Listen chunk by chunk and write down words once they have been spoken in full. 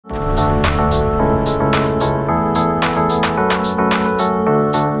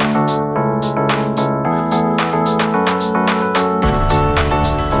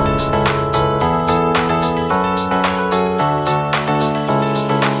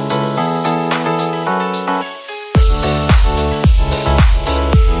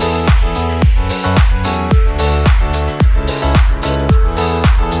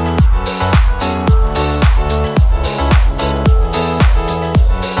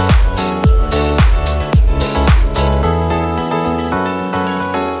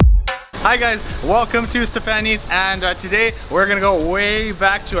Hi guys, welcome to Stefan Eats, and today we're gonna go way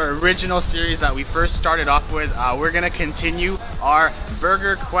back to our original series that we first started off with. We're gonna continue our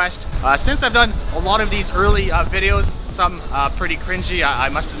burger quest. Since I've done a lot of these early videos, some pretty cringy, I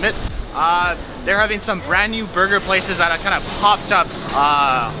must admit, they're having some brand new burger places that have kind of popped up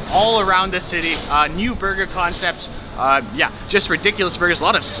all around the city. New burger concepts. Yeah, just ridiculous burgers, a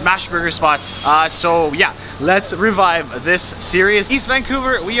lot of smash burger spots. So yeah, let's revive this series. East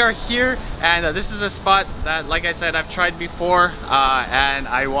Vancouver, we are here, and this is a spot that, like I said, I've tried before, and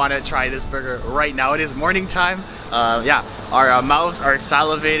I want to try this burger right now. It is morning time. Yeah, our mouths are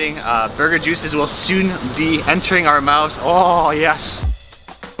salivating. Burger juices will soon be entering our mouths. Oh yes.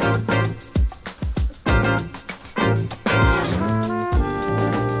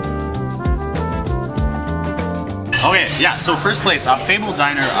 Okay, yeah, so first place, FABLE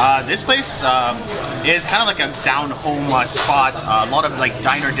Diner. This place is kind of like a down-home spot, a lot of like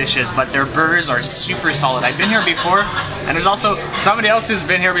diner dishes, but their burgers are super solid. I've been here before, and there's also somebody else who's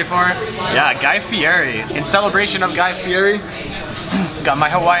been here before. Yeah, Guy Fieri. In celebration of Guy Fieri, got my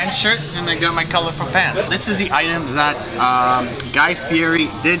Hawaiian shirt and I got my colorful pants. This is the item that Guy Fieri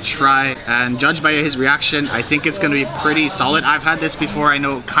did try, and judged by his reaction, I think it's going to be pretty solid. I've had this before, I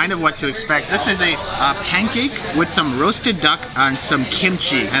know kind of what to expect. This is a pancake with some roasted duck and some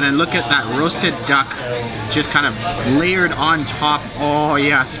kimchi, and then look at that roasted duck just kind of layered on top. Oh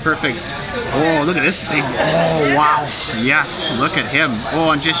yes, perfect. Oh, look at this big, oh wow, yes, look at him. Oh,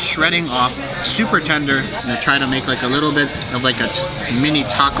 and just shredding off, super tender. I'm gonna try to make like a little bit of like a mini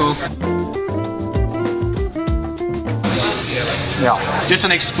taco. Yeah, just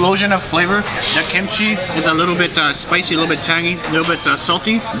an explosion of flavor. The kimchi is a little bit spicy, a little bit tangy, a little bit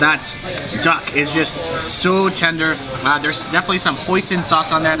salty. That duck is just so tender. There's definitely some hoisin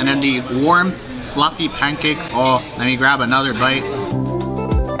sauce on that, and then the warm, fluffy pancake. Oh, let me grab another bite.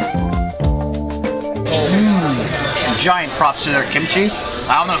 Giant props to their kimchi.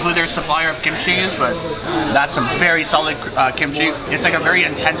 I don't know who their supplier of kimchi is, but that's some very solid kimchi. It's like a very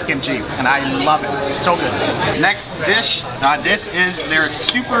intense kimchi, and I love it. It's so good. Next dish, this is their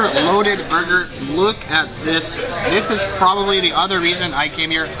super loaded burger. Look at this. This is probably the other reason I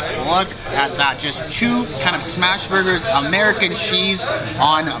came here. Look at that. Just two kind of smash burgers, American cheese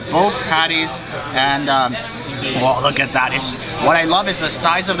on both patties, and well, look at that. What I love is the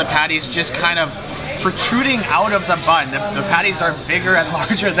size of the patties, just kind of protruding out of the bun. The patties are bigger and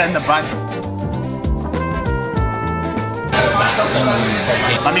larger than the bun.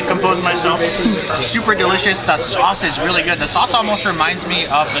 Let me compose myself. Super delicious. The sauce is really good. The sauce almost reminds me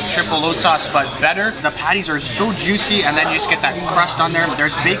of the triple sauce, but better. The patties are so juicy, and then you just get that crust on there.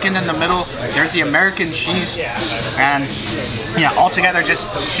 There's bacon in the middle. There's the American cheese, and yeah, altogether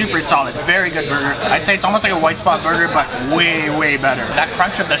just super solid. Very good burger. I'd say it's almost like a white spot burger, but way, way better. That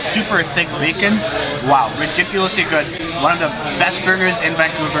crunch of the super thick bacon, wow, ridiculously good. One of the best burgers in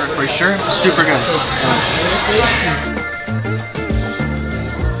Vancouver for sure. Super good.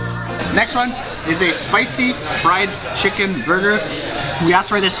 Next one is a spicy fried chicken burger. We asked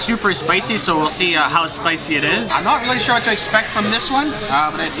for this super spicy, so we'll see how spicy it is. I'm not really sure what to expect from this one,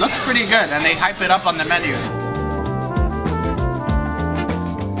 but it looks pretty good, and they hype it up on the menu.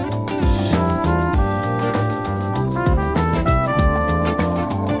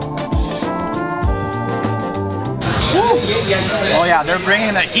 Oh yeah, they're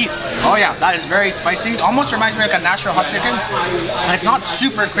bringing the heat. Oh yeah, that is very spicy. Almost reminds me of like a Nashville hot chicken. And it's not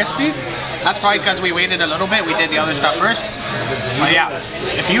super crispy. That's probably because we waited a little bit. We did the other stuff first. But yeah,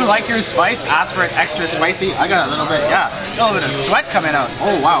 if you like your spice, ask for it extra spicy. I got a little bit, yeah, a little bit of sweat coming out.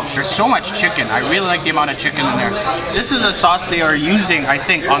 Oh wow, there's so much chicken. I really like the amount of chicken in there. This is a sauce they are using, I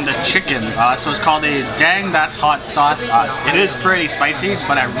think, on the chicken. So it's called a Dang That's Hot sauce. It is pretty spicy,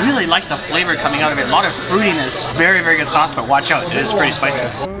 but I really like the flavor coming out of it. A lot of fruitiness. Very, very good sauce, but watch out, it is pretty spicy.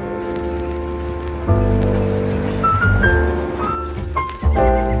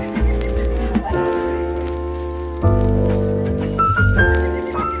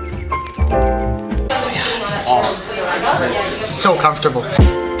 So comfortable.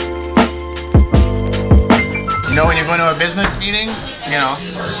 You know, when you're going to a business meeting, you know,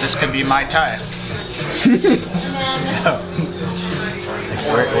 this could be my tie.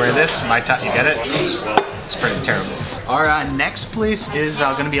 Wear this, my tie, you get it? It's pretty terrible. Our next place is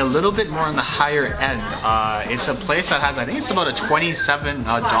going to be a little bit more on the higher end. It's a place that has, I think it's about a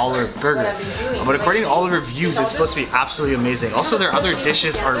 $27 burger. But according to all the reviews, it's supposed to be absolutely amazing. Also, their other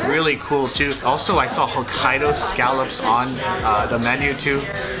dishes are really cool too. Also, I saw Hokkaido scallops on the menu too.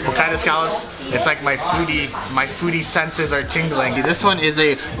 Hokkaido scallops. It's like my foodie senses are tingling. This one is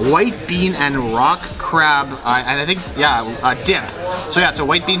a white bean and rock crab, and I think, yeah, dip. So yeah, it's a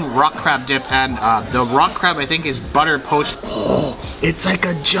white bean rock crab dip, and the rock crab I think is butter poached. Oh, it's like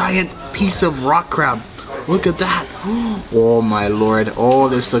a giant piece of rock crab. Look at that. Oh my lord. Oh,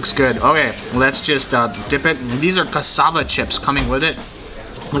 this looks good. Okay, let's just dip it. These are cassava chips coming with it.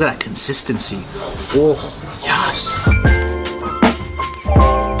 Look at that consistency. Oh, yes.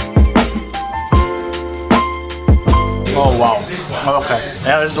 Oh wow. Okay.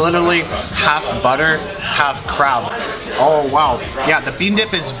 That was literally half butter, half crab. Oh wow. Yeah, the bean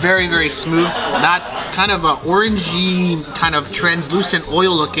dip is very, very smooth. That kind of orangey, kind of translucent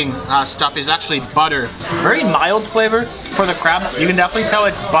oil looking stuff is actually butter. Very mild flavor for the crab. You can definitely tell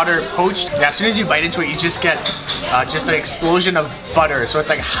it's butter poached. Yeah, as soon as you bite into it, you just get just an explosion of butter. So it's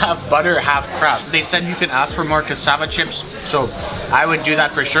like half butter, half crab. They said you can ask for more cassava chips, so I would do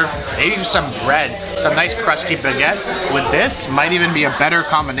that for sure. Maybe some bread, some nice crusty baguette with this might even be a better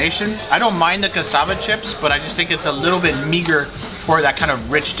combination. I don't mind the cassava chips, but I just think it's a little bit meager for that kind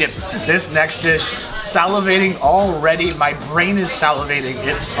of rich dip. This next dish, salivating already. My brain is salivating.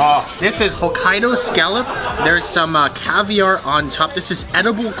 It's this is Hokkaido scallop. There's some caviar on top. This is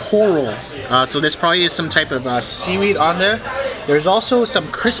edible coral. So this probably is some type of seaweed on there. There's also some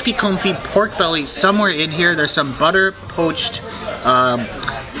crispy confit pork belly somewhere in here. There's some butter poached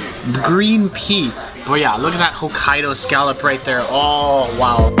green pea. But yeah, look at that Hokkaido scallop right there. Oh,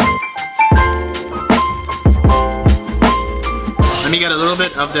 wow. Let me get a little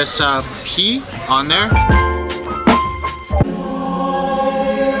bit of this pea on there.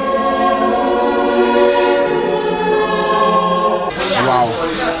 Wow.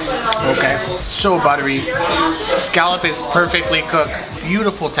 Okay. So buttery. Scallop is perfectly cooked.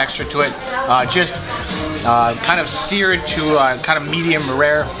 Beautiful texture to it. Just kind of seared to kind of medium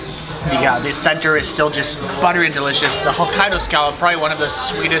rare. The center is still just buttery and delicious. The Hokkaido scallop, probably one of the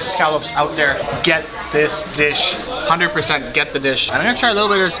sweetest scallops out there. Get this dish. 100% get the dish. I'm gonna try a little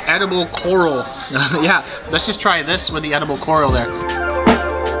bit of this edible coral. Yeah, let's just try this with the edible coral there.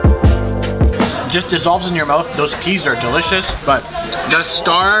 Just dissolves in your mouth. Those peas are delicious, but the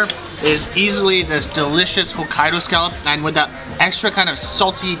star is easily this delicious Hokkaido scallop, and with that extra kind of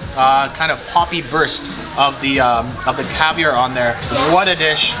salty, kind of poppy burst of the caviar on there. What a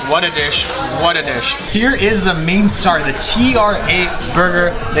dish! What a dish! What a dish! Here is the main star, the TRA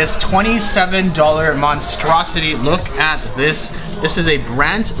burger. This $27 monstrosity. Look at this. This is a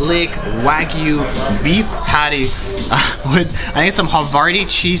Brant Lake Wagyu beef patty with, I think, some Havarti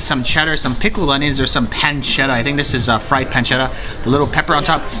cheese, some cheddar, some pickled onions, or some pancetta. I think this is fried pancetta. The little pepper on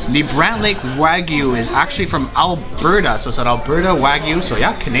top. The Brant Lake Wagyu is actually from Alberta, so it's an Alberta Wagyu. So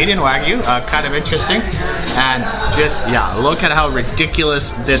yeah, Canadian Wagyu, kind of interesting. And just, yeah, look at how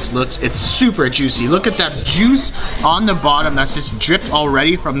ridiculous this looks. It's super juicy. Look at that juice on the bottom that's just dripped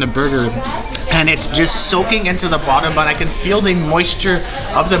already from the burger. And it's just soaking into the bottom bun. I can feel the moisture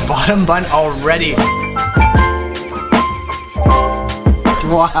of the bottom bun already.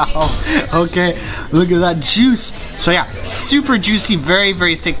 Wow, okay, look at that juice. So yeah, super juicy, very,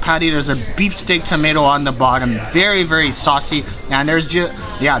 very thick patty. There's a beefsteak tomato on the bottom, very, very saucy. And there's just,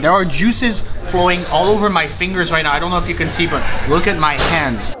 yeah, there are juices flowing all over my fingers right now. I don't know if you can see, but look at my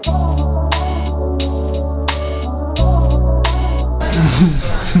hands.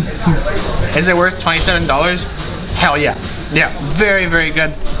 Is it worth $27? Hell yeah. Yeah, very, very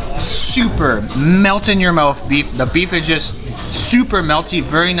good. Super melt in your mouth beef. The beef is just super melty,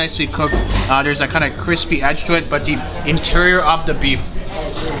 very nicely cooked. There's a kind of crispy edge to it, but the interior of the beef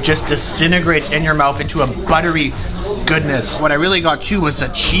just disintegrates in your mouth into a buttery goodness. What I really got too was the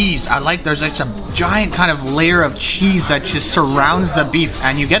cheese. There's like a giant kind of layer of cheese that just surrounds the beef,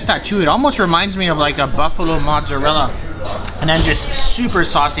 and you get that too. It almost reminds me of like a buffalo mozzarella. And then just super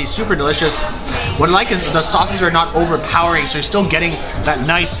saucy, super delicious. What I like is the sauces are not overpowering, so you're still getting that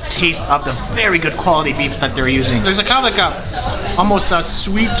nice taste of the very good quality beef that they're using. There's a kind of like a, almost a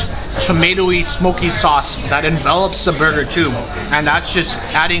sweet, tomatoey, smoky sauce that envelops the burger too. And that's just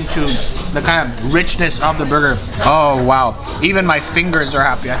adding to the kind of richness of the burger. Oh wow, even my fingers are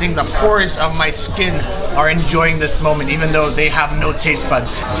happy. I think the pores of my skin are enjoying this moment, even though they have no taste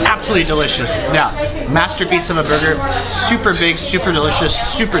buds. Absolutely delicious. Yeah, masterpiece of a burger. Super big, super delicious,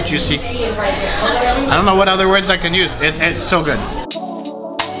 super juicy. I don't know what other words I can use. It's so good.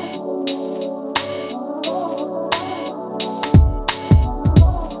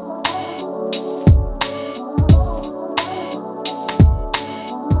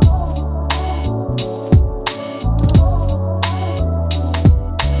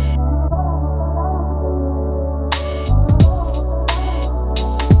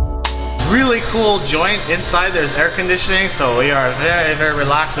 joint. Inside there's air conditioning, so we are very, very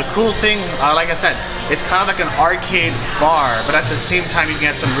relaxed. The cool thing, like I said, it's kind of like an arcade bar, but at the same time you can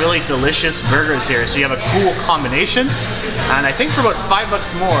get some really delicious burgers here. So you have a cool combination. And I think for about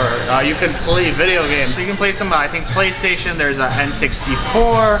 $5 more, you can play video games. So you can play some, I think, PlayStation, there's a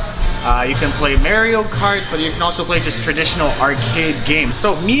N64. You can play Mario Kart, but you can also play just traditional arcade games.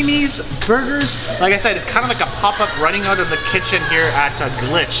 So Mimi's Burgers, like I said, it's kind of like a pop-up running out of the kitchen here at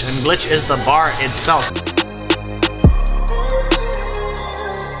Glitch, and Glitch is the bar itself.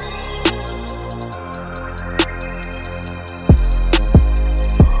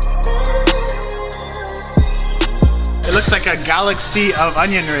 It looks like a galaxy of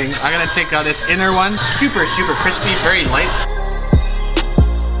onion rings. I'm gonna take this inner one, super, super crispy, very light.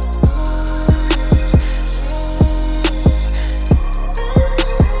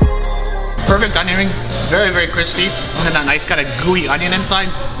 Perfect onion ring, very, very crispy, and then that nice kind of gooey onion inside.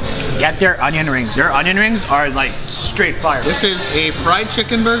 Get their onion rings. Their onion rings are like straight fire. This is a fried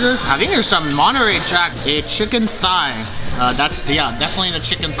chicken burger. I think there's some Monterey Jack, a chicken thigh. That's, yeah, definitely the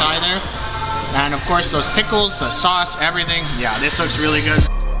chicken thigh there. And of course those pickles, the sauce, everything. Yeah, this looks really good.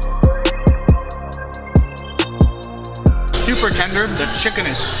 Super tender. The chicken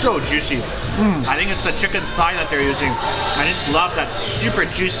is so juicy. I think it's the chicken thigh that they're using. I just love that super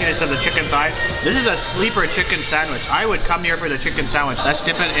juiciness of the chicken thigh. This is a sleeper chicken sandwich. I would come here for the chicken sandwich. Let's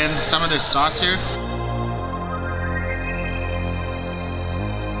dip it in some of this sauce here.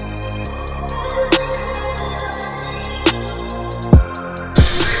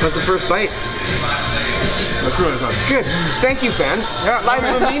 That's the first bite. That's really good. Thank you, fans. Live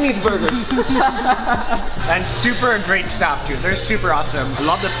from Mimi's Burgers. And super great staff too. They're super awesome. I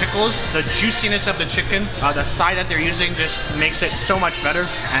love the pickles, the juiciness of the chicken. The thigh that they're using just makes it so much better.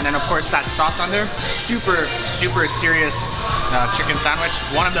 And then of course that sauce on there. Super, super serious chicken sandwich.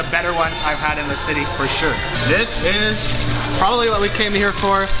 One of the better ones I've had in the city for sure. This is probably what we came here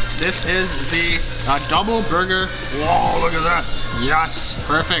for. This is the double burger. Whoa, look at that. Yes,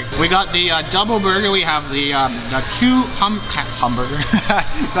 perfect. We got the double burger. We have the two hamburger.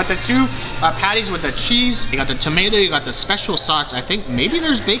 Got the two patties with the cheese. You got the tomato. You got the special sauce. I think maybe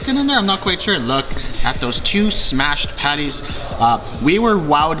there's bacon in there. I'm not quite sure. Look at those two smashed patties. We were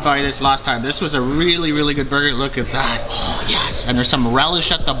wowed by this last time. This was a really, really good burger. Look at that. Oh, yes. And there's some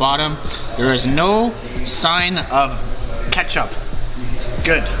relish at the bottom. There is no sign of ketchup.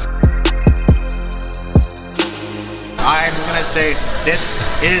 Good. I'm gonna say this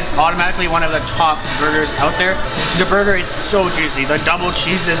is automatically one of the top burgers out there. The burger is so juicy. The double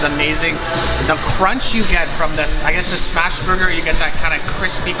cheese is amazing. The crunch you get from this, I guess a smash burger, you get that kind of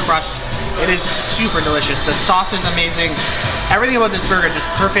crispy crust. It is super delicious. The sauce is amazing. Everything about this burger, just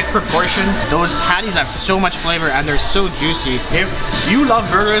perfect proportions. Those patties have so much flavor and they're so juicy. If you love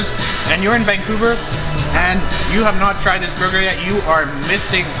burgers and you're in Vancouver and you have not tried this burger yet, you are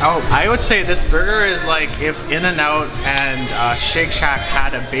missing out. I would say this burger is like if In-N-Out and Shake Shack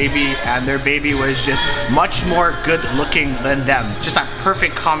had a baby and their baby was just much more good looking than them. Just that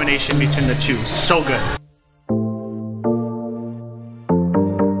perfect combination between the two. So good.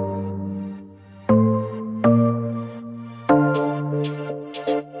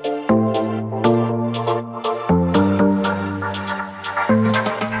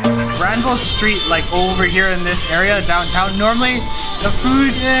 Granville Street, like over here in this area downtown. Normally the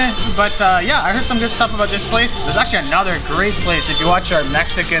food, but yeah, I heard some good stuff about this place. There's actually another great place. If you watch our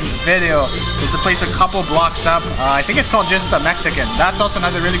Mexican video, there's a place a couple blocks up. I think it's called just the Mexican. That's also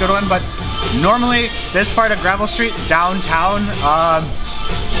another really good one. But normally this part of Granville Street downtown,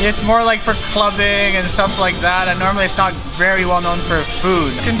 it's more like for clubbing and stuff like that, and normally it's not very well known for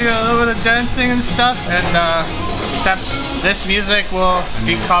food. You can do a little bit of dancing and stuff, and except this music will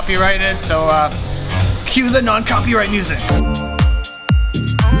be copyrighted, so cue the non-copyright music.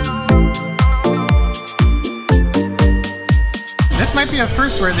 This might be a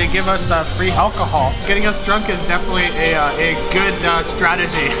first where they give us free alcohol. Getting us drunk is definitely a good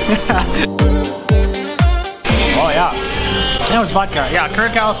strategy. Oh yeah, that was vodka. Yeah,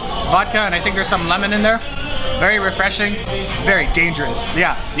 Curacao vodka, and I think there's some lemon in there. Very refreshing, very dangerous.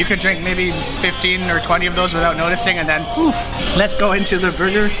 Yeah, you could drink maybe 15 or 20 of those without noticing, and then poof. Let's go into the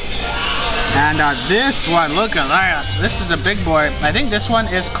burger. And this one, look at that. This is a big boy. I think this one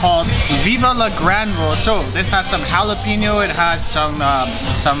is called Viva la Granville. So this has some jalapeno, it has some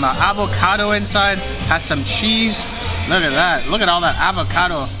avocado inside, has some cheese. Look at that, look at all that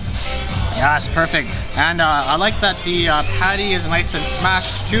avocado. Yes, perfect. And I like that the patty is nice and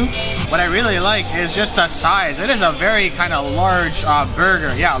smashed too. What I really like is just the size. It is a very kind of large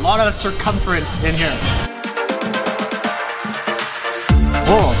burger. Yeah, a lot of circumference in here.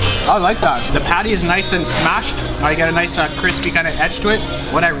 Oh, I like that. The patty is nice and smashed. I get a nice crispy kind of edge to it.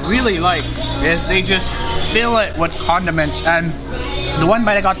 What I really like is they just fill it with condiments, and the one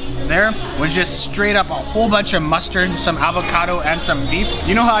bite I got there was just straight up a whole bunch of mustard, some avocado, and some beef.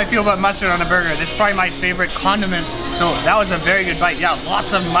 You know how I feel about mustard on a burger. That's probably my favorite condiment. So that was a very good bite. Yeah,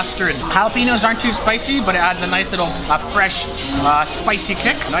 lots of mustard. Jalapenos aren't too spicy, but it adds a nice little fresh, spicy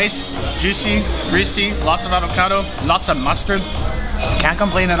kick. Nice, juicy, greasy, lots of avocado, lots of mustard. Can't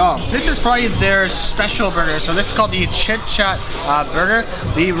complain at all. This is probably their special burger. So this is called the CHIT burger.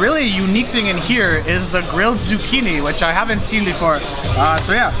 The really unique thing in here is the grilled zucchini, which I haven't seen before.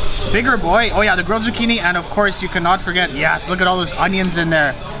 So yeah, bigger boy. Oh yeah, the grilled zucchini, and of course you cannot forget, yes, look at all those onions in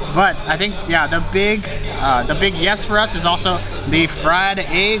there. But I think, yeah, the big yes for us is also the fried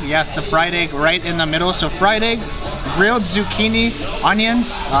egg. Yes, the fried egg right in the middle. So fried egg, grilled zucchini,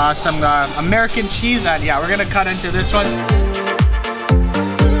 onions, some American cheese, and yeah, we're gonna cut into this one.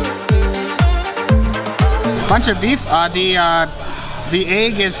 Bunch of beef. The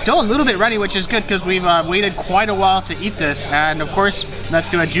egg is still a little bit runny, which is good because we've waited quite a while to eat this. And of course, let's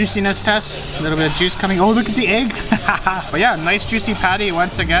do a juiciness test. A little bit of juice coming. Oh, look at the egg. But yeah, nice juicy patty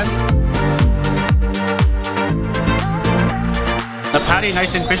once again. The patty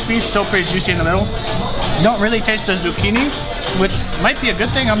nice and crispy, still pretty juicy in the middle. Don't really taste the zucchini, which might be a good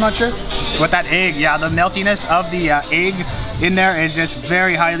thing, I'm not sure. With that egg, yeah, the meltiness of the egg in there is just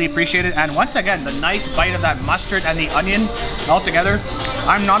very highly appreciated. And once again, the nice bite of that mustard and the onion all together.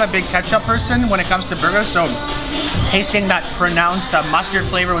 I'm not a big ketchup person when it comes to burgers, so tasting that pronounced mustard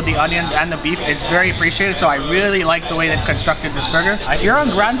flavor with the onions and the beef is very appreciated. So I really like the way they've constructed this burger. If you're on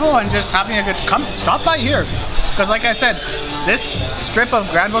Granville and just having a good, stop by here. Because like I said, this strip of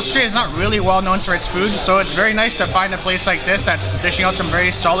Granville Street is not really well known for its food, so it's very nice to find a place like this that's dishing out some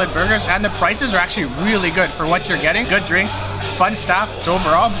very solid burgers, and the prices are actually really good for what you're getting. Good drinks, fun staff, so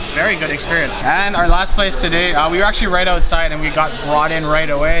overall, very good experience. And our last place today, we were actually right outside and we got brought in right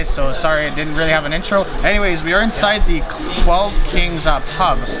away, so sorry I didn't really have an intro. Anyways, we are inside the 12 Kings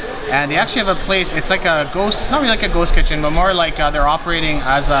pub, and they actually have a place, it's like a ghost, not really like a ghost kitchen, but more like they're operating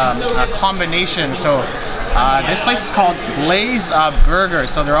as a combination. So this place is called Blaze Burger.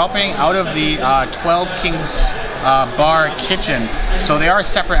 So they're operating out of the 12 Kings bar kitchen. So they are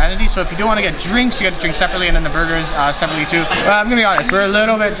separate entities. So if you do want to get drinks, you get to drink separately, and then the burgers separately too. I'm gonna be honest, we're a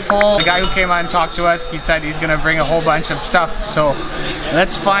little bit full. The guy who came on and talked to us, he said he's gonna bring a whole bunch of stuff. So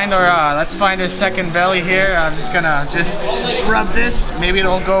let's find our second belly here. I'm just gonna rub this. Maybe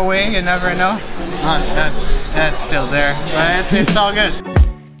it'll go away. You never know. That's still there, but it's all good.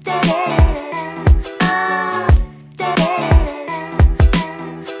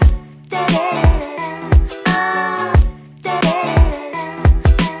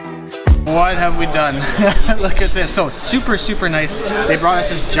 What have we done? Look at this. So super nice. They brought us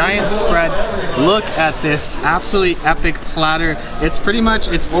this giant spread. Look at this absolutely epic platter. It's pretty much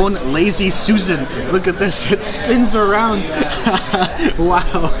its own Lazy Susan. Look at this. It spins around.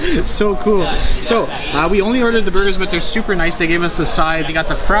 Wow, so cool. So we only ordered the burgers, but they're super nice. They gave us the sides. You got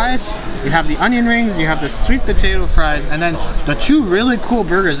the fries, you have the onion rings, you have the sweet potato fries, and then the two really cool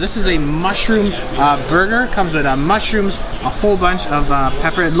burgers. This is a mushroom burger. Comes with mushrooms, a whole bunch of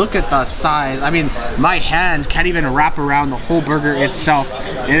pepper. Look at the size. I mean, my hand can't even wrap around the whole burger itself.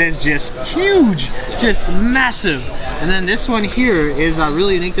 It is just huge, just massive. And then this one here is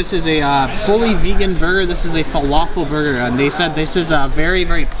really unique. This is a fully vegan burger. This is a falafel burger, and they said this is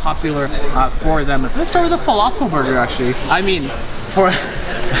very popular for them. Let's start with the falafel burger actually. I mean, for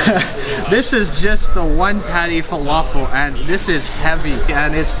this is just the one patty falafel, and this is heavy,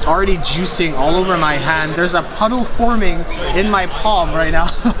 and it's already juicing all over my hand. There's a puddle forming in my palm right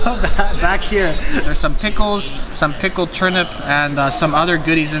now. Back here there's some pickles, some pickled turnip, and some other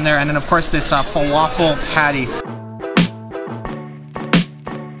goodies in there, and then of course this falafel patty.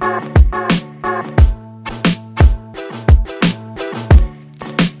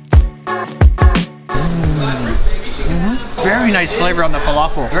 Very nice flavor on the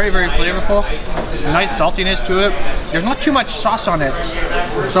falafel. Very flavorful. Nice saltiness to it. There's not too much sauce on it.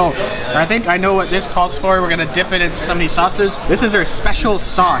 So I think I know what this calls for. We're gonna dip it into some of these sauces. This is their special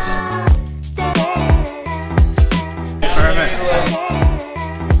sauce. Perfect.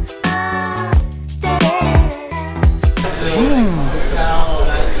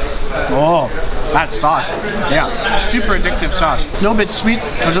 Oh, that sauce. Yeah, super addictive sauce. A little bit sweet,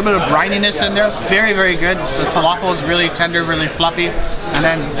 there's a little bit of brininess in there. Very good. So the falafel is really tender, really fluffy. And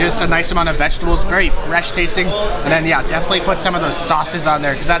then just a nice amount of vegetables, very fresh tasting. And then yeah, definitely put some of those sauces on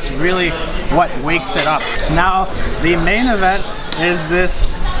there because that's really what wakes it up. Now, the main event is this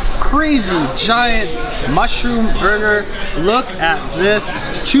crazy giant mushroom burger. Look at this.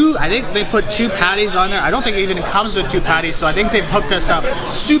 I think they put 2 patties on there. I don't think it even comes with 2 patties, so I think they've hooked us up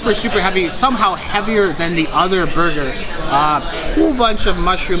super, super heavy, somehow heavier than the other burger. Whole bunch of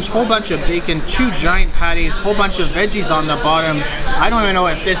mushrooms, whole bunch of bacon, 2 giant patties, whole bunch of veggies on the bottom. I don't even know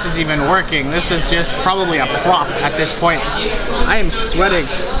if this is even working. This is just probably a prop at this point. I am sweating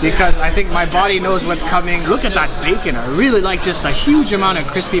because I think my body knows what's coming. Look at that bacon. I really like just a huge amount of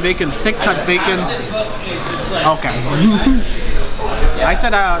crispy bacon, thick cut bacon. Okay. I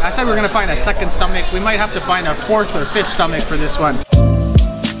said we're gonna find a second stomach. We might have to find a 4th or 5th stomach for this one.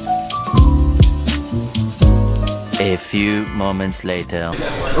 A few moments later.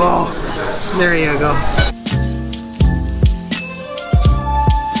 Oh, there you go.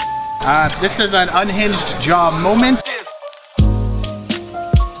 This is an unhinged jaw moment.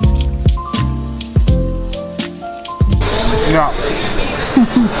 Yeah.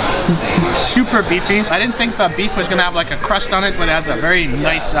 Super beefy. I didn't think the beef was gonna have like a crust on it, but it has a very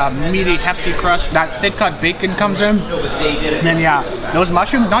nice, meaty, hefty crust. That thick cut bacon comes in. And then yeah, those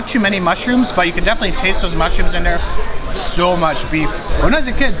mushrooms, not too many mushrooms, but you can definitely taste those mushrooms in there. So much beef. When I was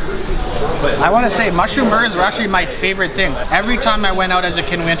a kid, I want to say mushroom burgers were actually my favorite thing. Every time I went out as a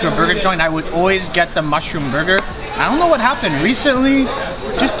kid and went to a burger joint, I would always get the mushroom burger. I don't know what happened. Recently,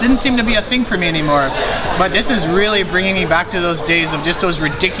 just didn't seem to be a thing for me anymore. But this is really bringing me back to those days of just those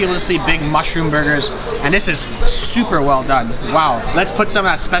ridiculously big mushroom burgers. And this is super well done. Wow. Let's put some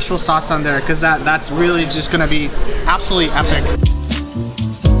of that special sauce on there because that's really just going to be absolutely epic.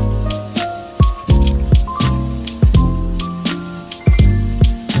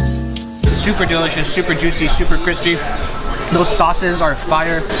 Super delicious, super juicy, super crispy. Those sauces are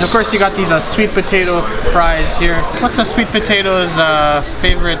fire. And of course you got these sweet potato fries here. What's a sweet potato's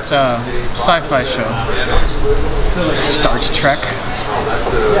favorite sci-fi show? Star Trek.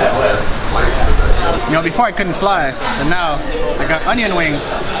 You know, before I couldn't fly, but now I got onion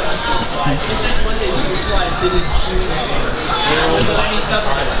wings.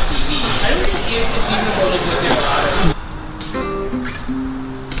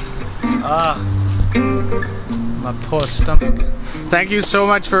 My poor stomach. Thank you so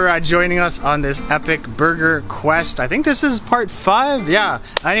much for joining us on this epic burger quest. I think this is part 5. Yeah.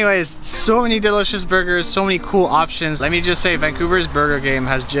 Anyways, so many delicious burgers, so many cool options. Let me just say, Vancouver's burger game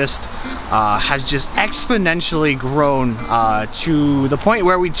has just exponentially grown to the point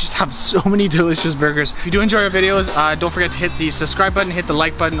where we just have so many delicious burgers. If you do enjoy our videos, don't forget to hit the subscribe button, hit the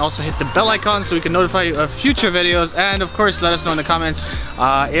like button, also hit the bell icon so we can notify you of future videos. And of course, let us know in the comments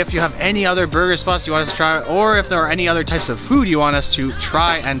if you have any other burger spots you want us to try, or if there are any other types of food you want us to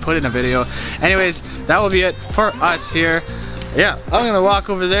try and put in a video. Anyways, that will be it for us here. Yeah, I'm gonna walk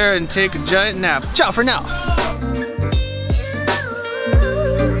over there and take a giant nap. Ciao for now.